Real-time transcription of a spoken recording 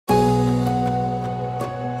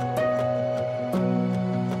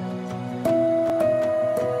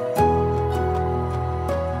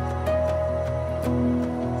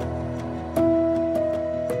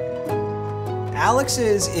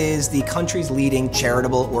Alex's is the country's leading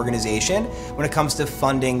charitable organization when it comes to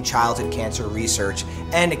funding childhood cancer research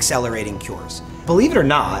and accelerating cures. Believe it or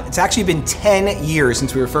not, it's actually been 10 years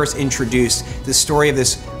since we were first introduced to the story of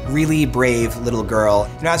this really brave little girl.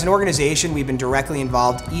 As an organization, we've been directly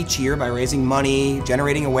involved each year by raising money,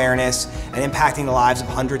 generating awareness, and impacting the lives of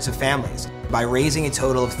hundreds of families. By raising a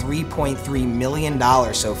total of $3.3 million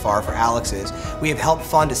so far for Alex's, we have helped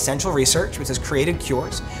fund essential research, which has created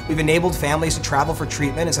cures. We've enabled families to travel for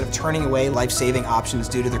treatment instead of turning away life-saving options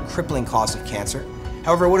due to the crippling cost of cancer.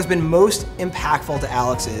 However, what has been most impactful to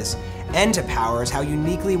Alex's and to Power is how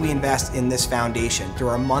uniquely we invest in this foundation through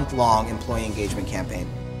our month-long employee engagement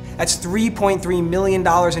campaign. That's $3.3 million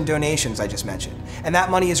in donations I just mentioned, and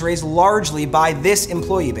that money is raised largely by this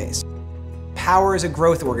employee base. Power is a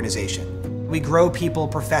growth organization. We grow people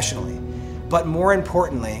professionally, but more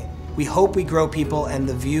importantly, we hope we grow people and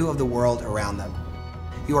the view of the world around them.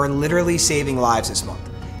 You are literally saving lives this month,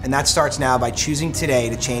 and that starts now by choosing today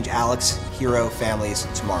to change Alex hero families'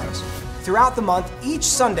 tomorrows. Throughout the month, each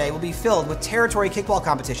Sunday will be filled with territory kickball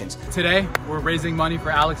competitions. Today, we're raising money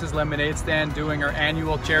for Alex's Lemonade Stand, doing our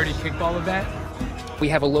annual charity kickball event. We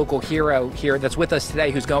have a local hero here that's with us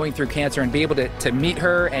today who's going through cancer, and be able to meet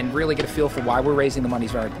her and really get a feel for why we're raising the money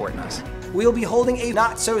is very important to us. We'll be holding a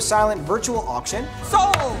not-so-silent virtual auction.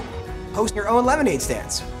 Sold! Host your own lemonade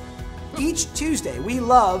stands. Each Tuesday, we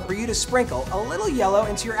love for you to sprinkle a little yellow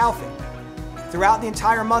into your outfit. Throughout the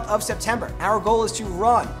entire month of September, our goal is to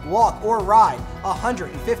run, walk, or ride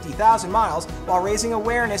 150,000 miles while raising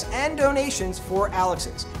awareness and donations for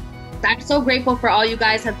Alex's. I'm so grateful for all you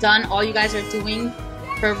guys have done, all you guys are doing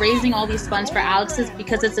for raising all these funds for Alex's,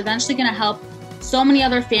 because it's eventually going to help so many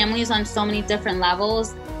other families on so many different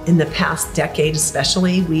levels. In the past decade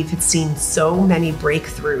especially, we've seen so many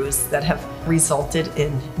breakthroughs that have resulted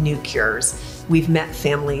in new cures. We've met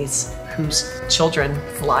families whose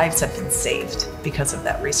children's lives have been saved because of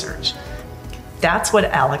that research. That's what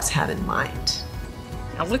Alex had in mind.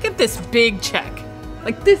 Now look at this big check.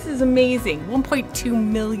 Like, this is amazing, $1.2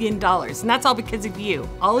 million, and that's all because of you.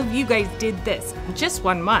 All of you guys did this in just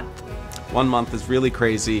 1 month. 1 month is really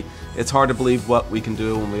crazy. It's hard to believe what we can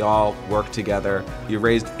do when we all work together. You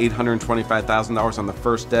raised $825,000 on the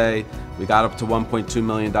first day. We got up to $1.2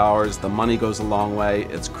 million. The money goes a long way.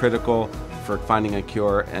 It's critical for finding a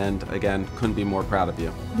cure, and again, couldn't be more proud of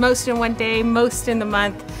you. Most in 1 day, most in the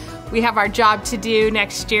month. We have our job to do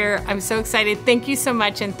next year. I'm so excited. Thank you so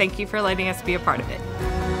much, and thank you for letting us be a part of it.